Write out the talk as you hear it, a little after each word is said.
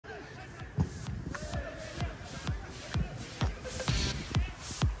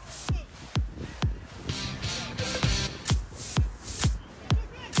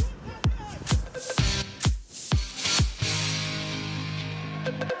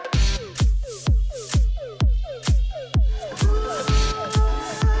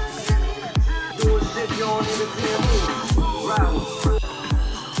Oh!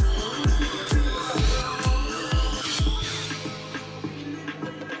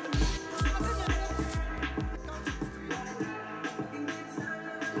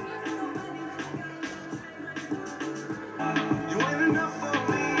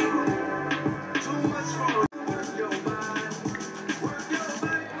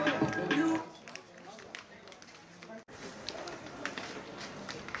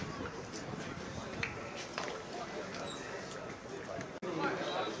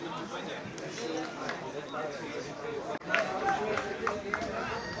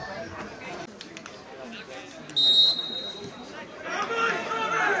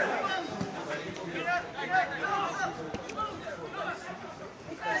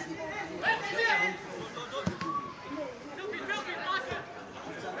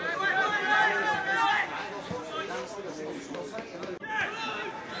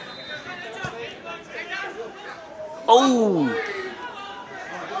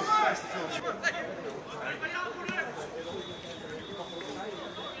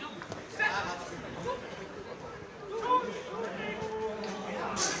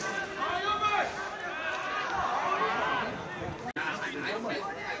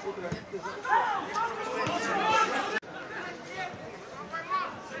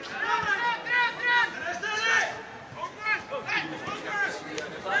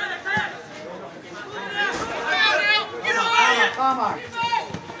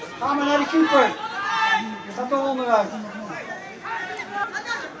 Ga maar naar de keeper. Je gaat er onderuit.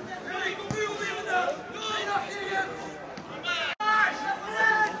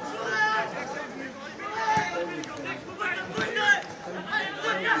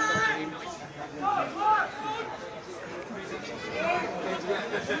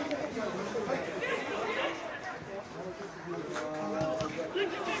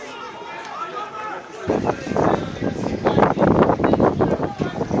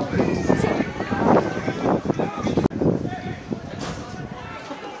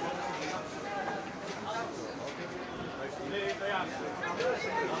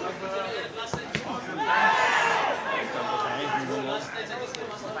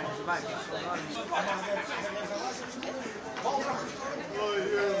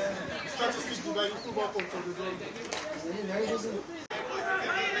 Statistiek die bij je voetbal komt.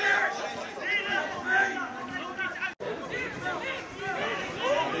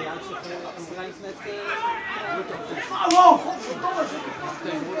 Wow, godverdomme!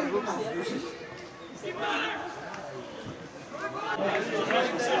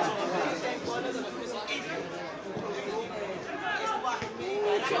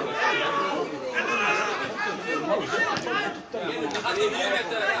 Dan gaat hij weer met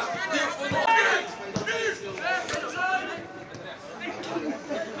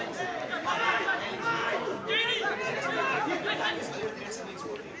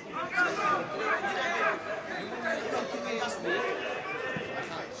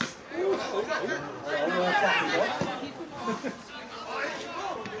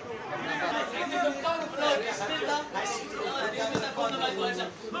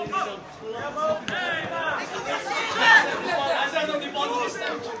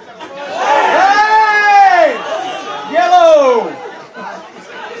Hey! Yellow!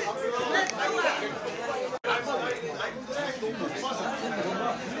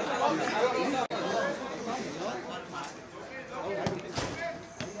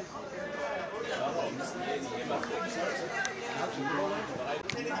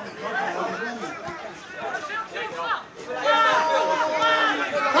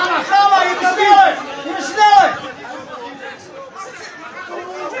 Ga maar, je bent sneller! Je bent sneller!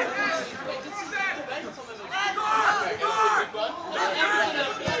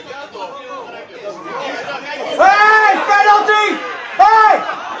 Hey, penalty! Hey!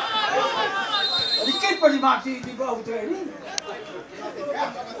 Die keeper die maakt die overtreding.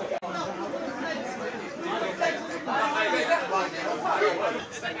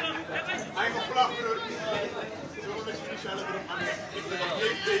 Eigen vlag, broer. Zullen we met jullie zelf erop aan? Ik ben een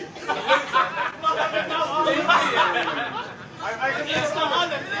bleek. Eigen vlag.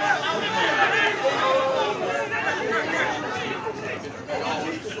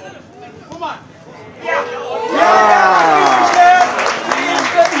 Kom maar. Ja!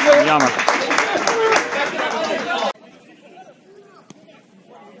 Jammer.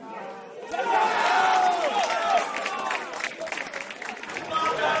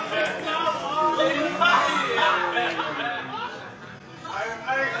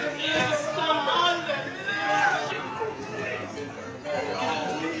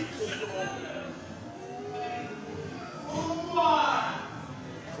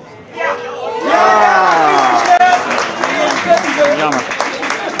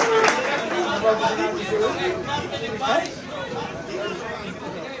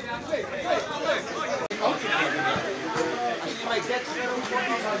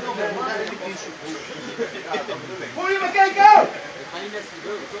 Moet je maar kijken!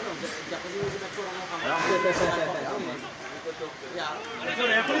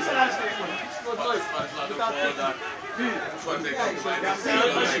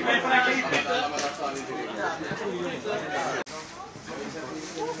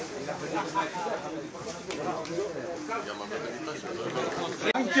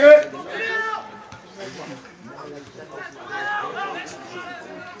 Dankje!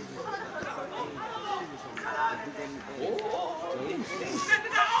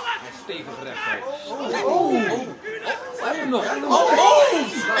 Stevig rechtstreeks. Heb je nog?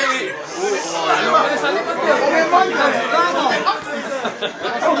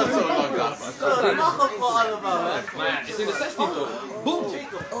 Maar ja, is in de 16 toch? Boom!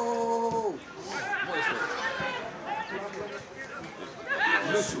 Oh! Mooi slot.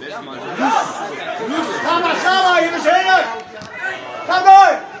 Ga maar, je bent zeker! Ga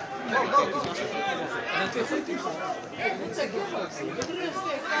door!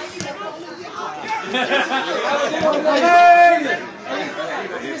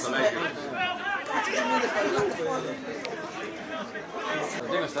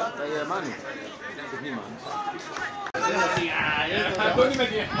 Ding is dat? Bij Manu? Ik denk het niet, man. Hij kon niet met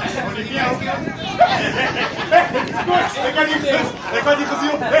je. Ik had die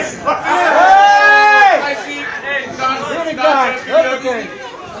gezien op Facebook. Hey!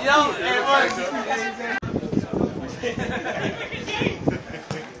 Ja,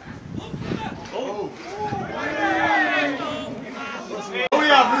 oh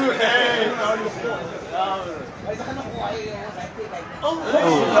ja, broer.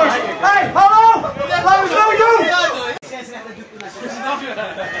 Hey, hallo! Laten we zo doen!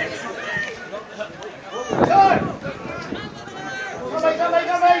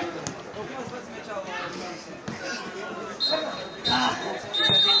 Ga mee!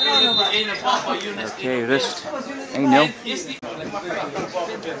 Oké, rust. 1-0.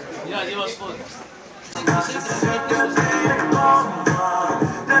 Ja, die was goed.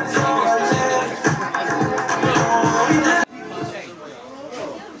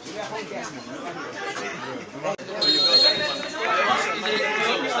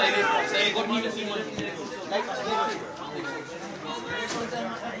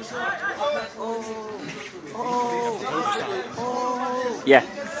 Ja.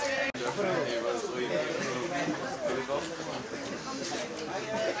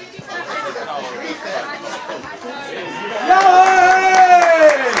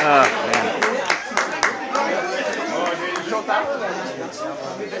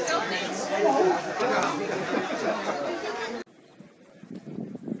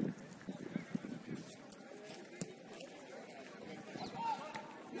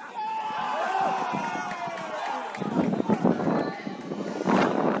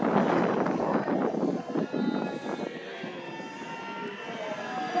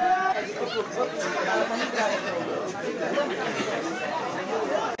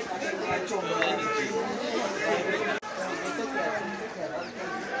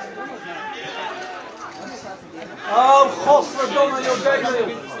 Oh, godverdomme, joh, kijk maar,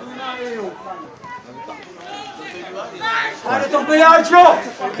 joh. Ga er toch mee uit, joh!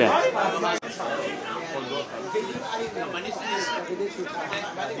 Oké.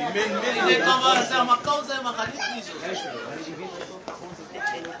 Dit kan wel zeg maar koud zijn, maar gaat niet zo. Dit is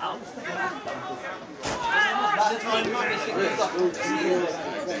wel een man,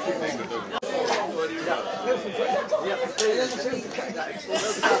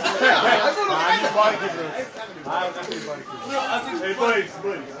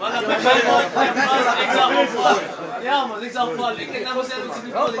 ja man, ik zou vallen. Ik kijk naar mezelf, ik zie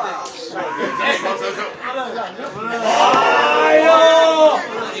niet vallen.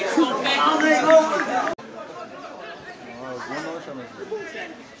 Ik stond kijken.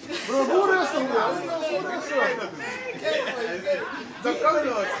 Bro, hoe rustig, bro. Dat kan er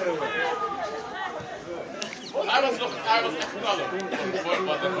nooit schelen. Hij was echt knallen. Voor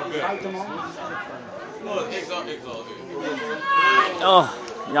wat er gebeurt. Oh, ik zal. Oh,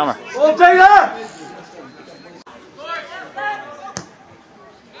 jammer. Op tegen!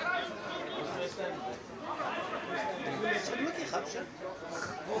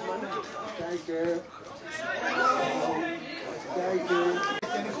 Kijken.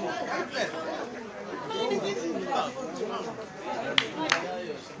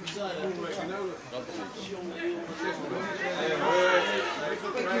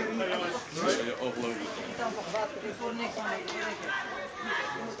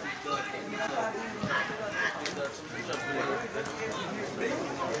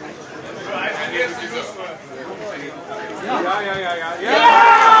 Hij gaat eerst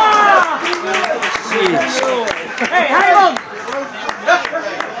Hey, Heiland!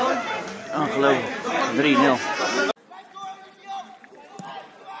 Ongelooflijk. 3-0.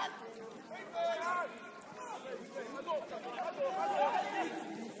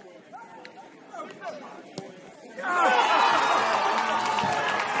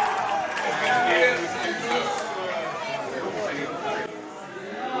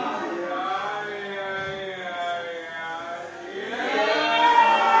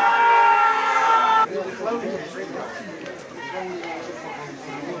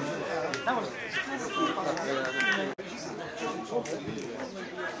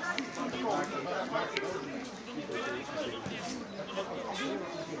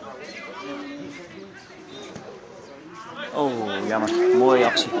 Oh, jammer. Mooie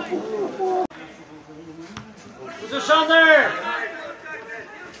actie. Zo, Sander!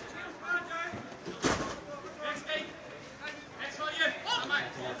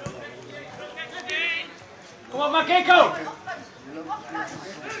 Kom op, Makeko!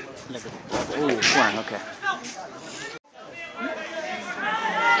 Lekker. Oeh, klaar, oké.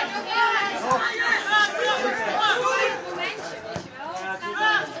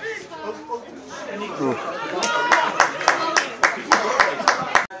 Oeh.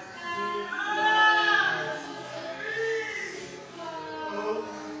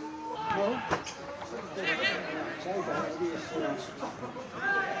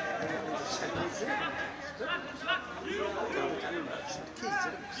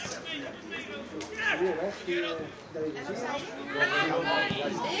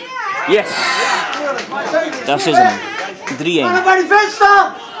 Yes! Dat is hem. 3-1. Ga bij die vent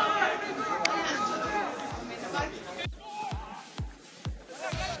staan!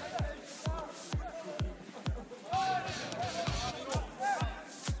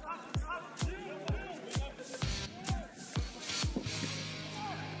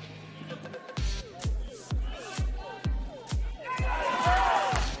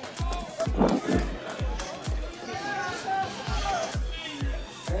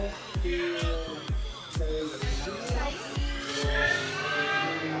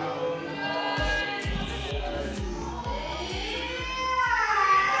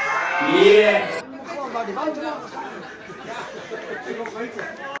 Yeah! Gewoon bij die buiten.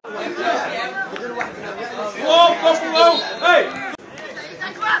 Oh, kom omhoog! Hey!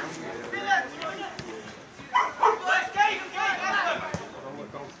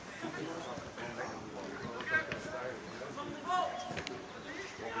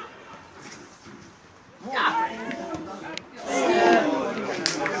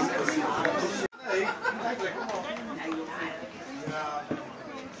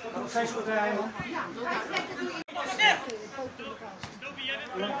 Nog steeds goed, Heiland.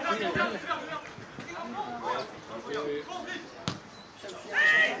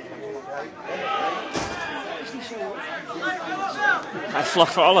 Hij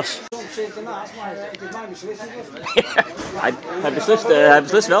vlagt voor alles. Soms zit ernaast, maar het is mijn beslissing. Hij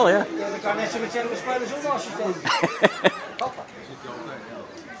beslist wel, ja. Dan kan net zo met hetzelfde spelen zonder assistent. Papa.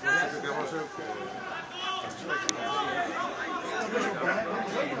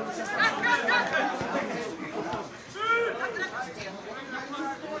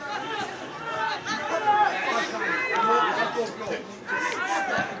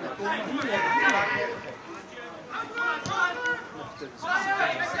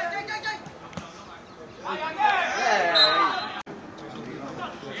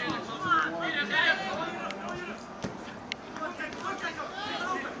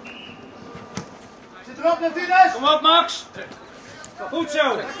 Zit erop, Neptunus! Kom op, Max! Goed zo!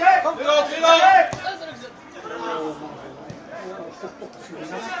 Kom erop, erop!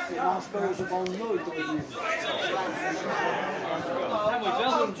 Normaal spelen ze bal nooit op het niveau. Dat moet je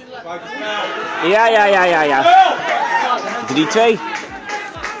wel doen. Ja. 3-2.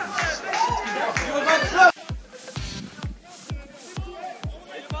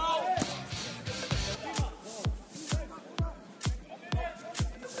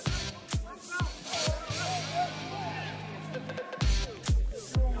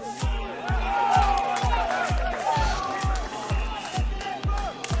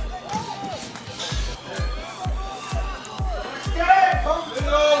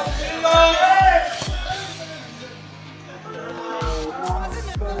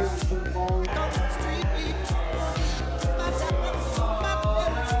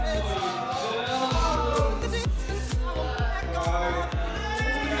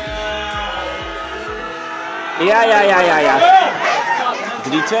 Ja.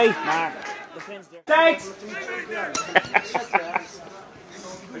 3-2. Maar tijd!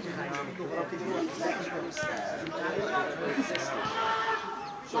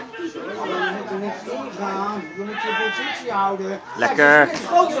 moet er niet ingaan. Je moet je positie houden. Lekker.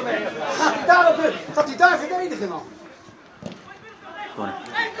 Gaat hij daar verdedigen dan? Gewoon.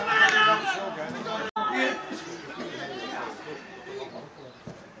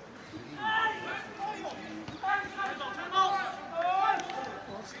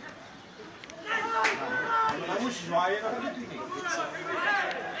 Dan moest je zwaaien, dan lukt het niet.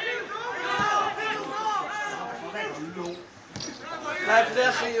 Blijf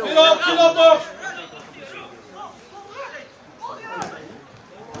weg, joh. Kom op, op!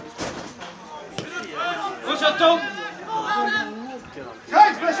 Goed zo, Tom!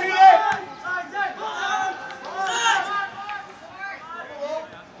 Kijk, blessure!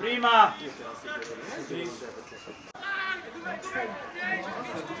 Prima!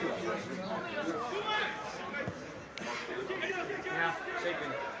 Ja, zeker.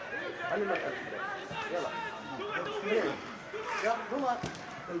 Ja, doe maar.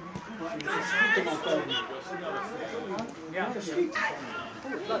 Schiet hem al komen. Ja, Schiet.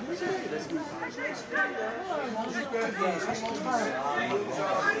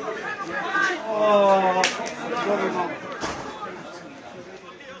 Oh, sorry man.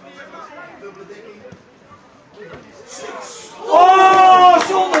 Oh,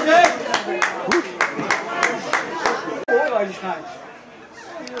 zonde hè! Hoor waar die schijnt.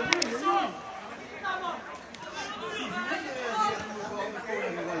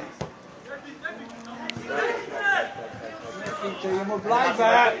 Je moet blijven,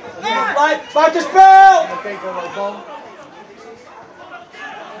 hè? Je moet blijven. Buitenspel!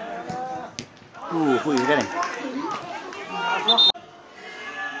 Oeh, goede redding.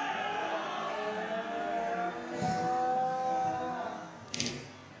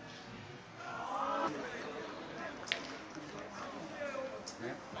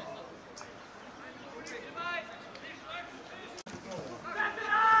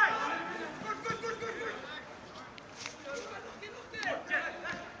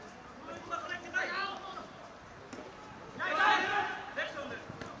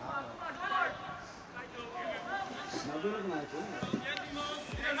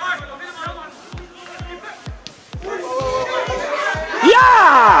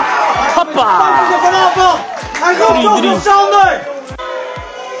 Ja! Hoppa! Hij komt nog van Sander!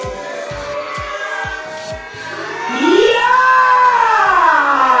 Ja!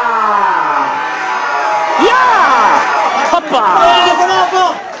 Ja! Hoppa!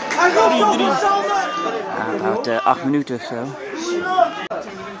 Hij komt nog van Sander! Ja, about 8 minuten of zo.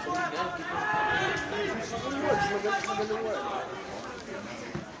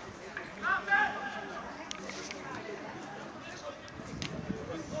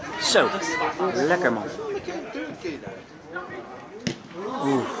 Zo, lekker man.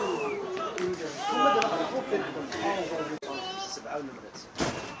 Oeh.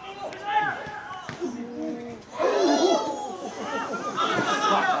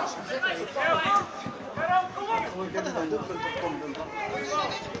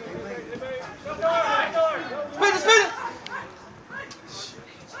 Spelen, spelen!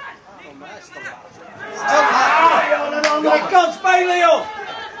 Aan de andere kant spelen, joh!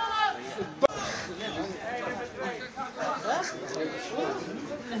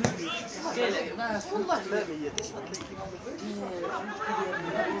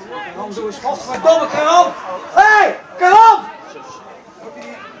 Karam, doe eens godverdomme, Karam! Hé, hey, Karam!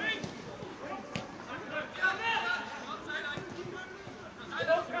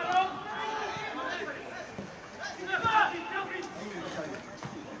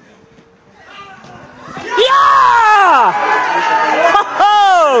 Ja!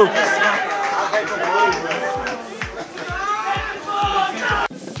 Ho-ho!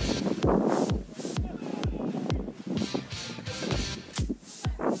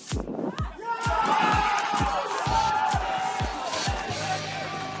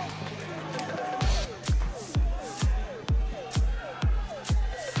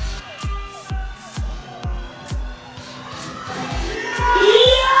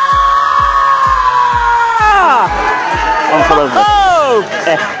 Ongelooflijk. Oh!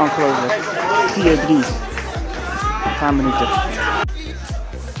 Echt ongelooflijk. 4-3. Een paar minuten.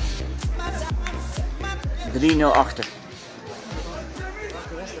 3-0 achter.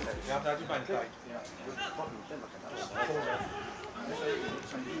 Ja, daar is bijna tijd.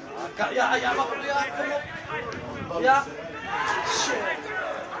 Ja, wacht, ja, kom op. Ja.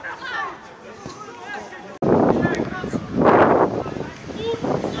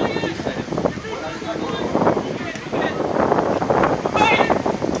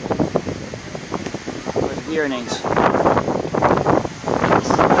 Hier ineens.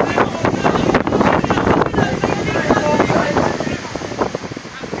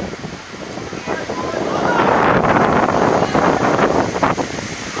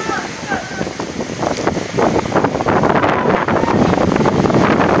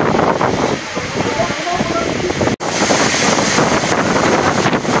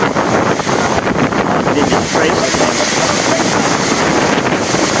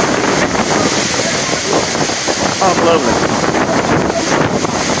 ongelooflijk.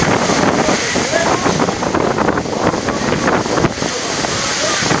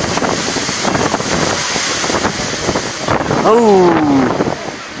 Oh.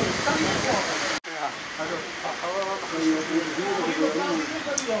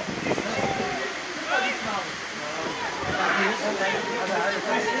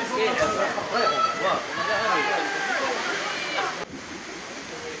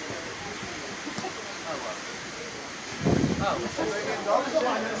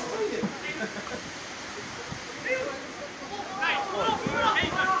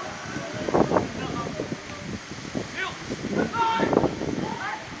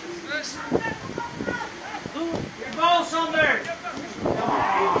 Bal, Sander!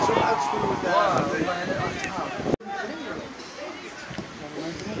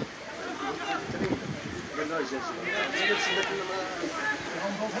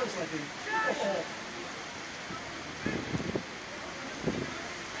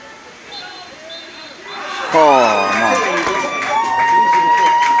 Oh man.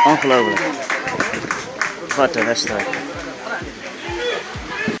 Ongelooflijk. Wat een wedstrijd.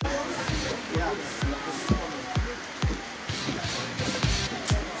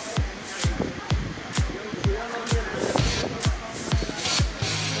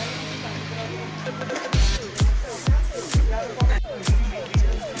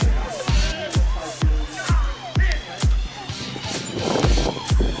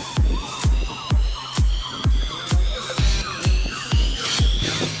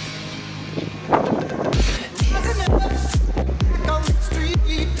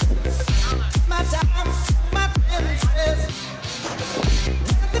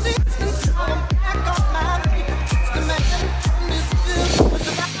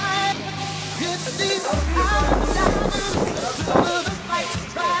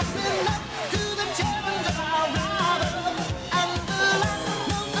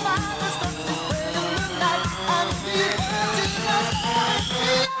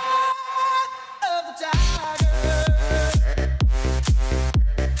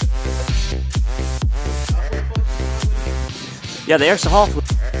 Ja, de eerste half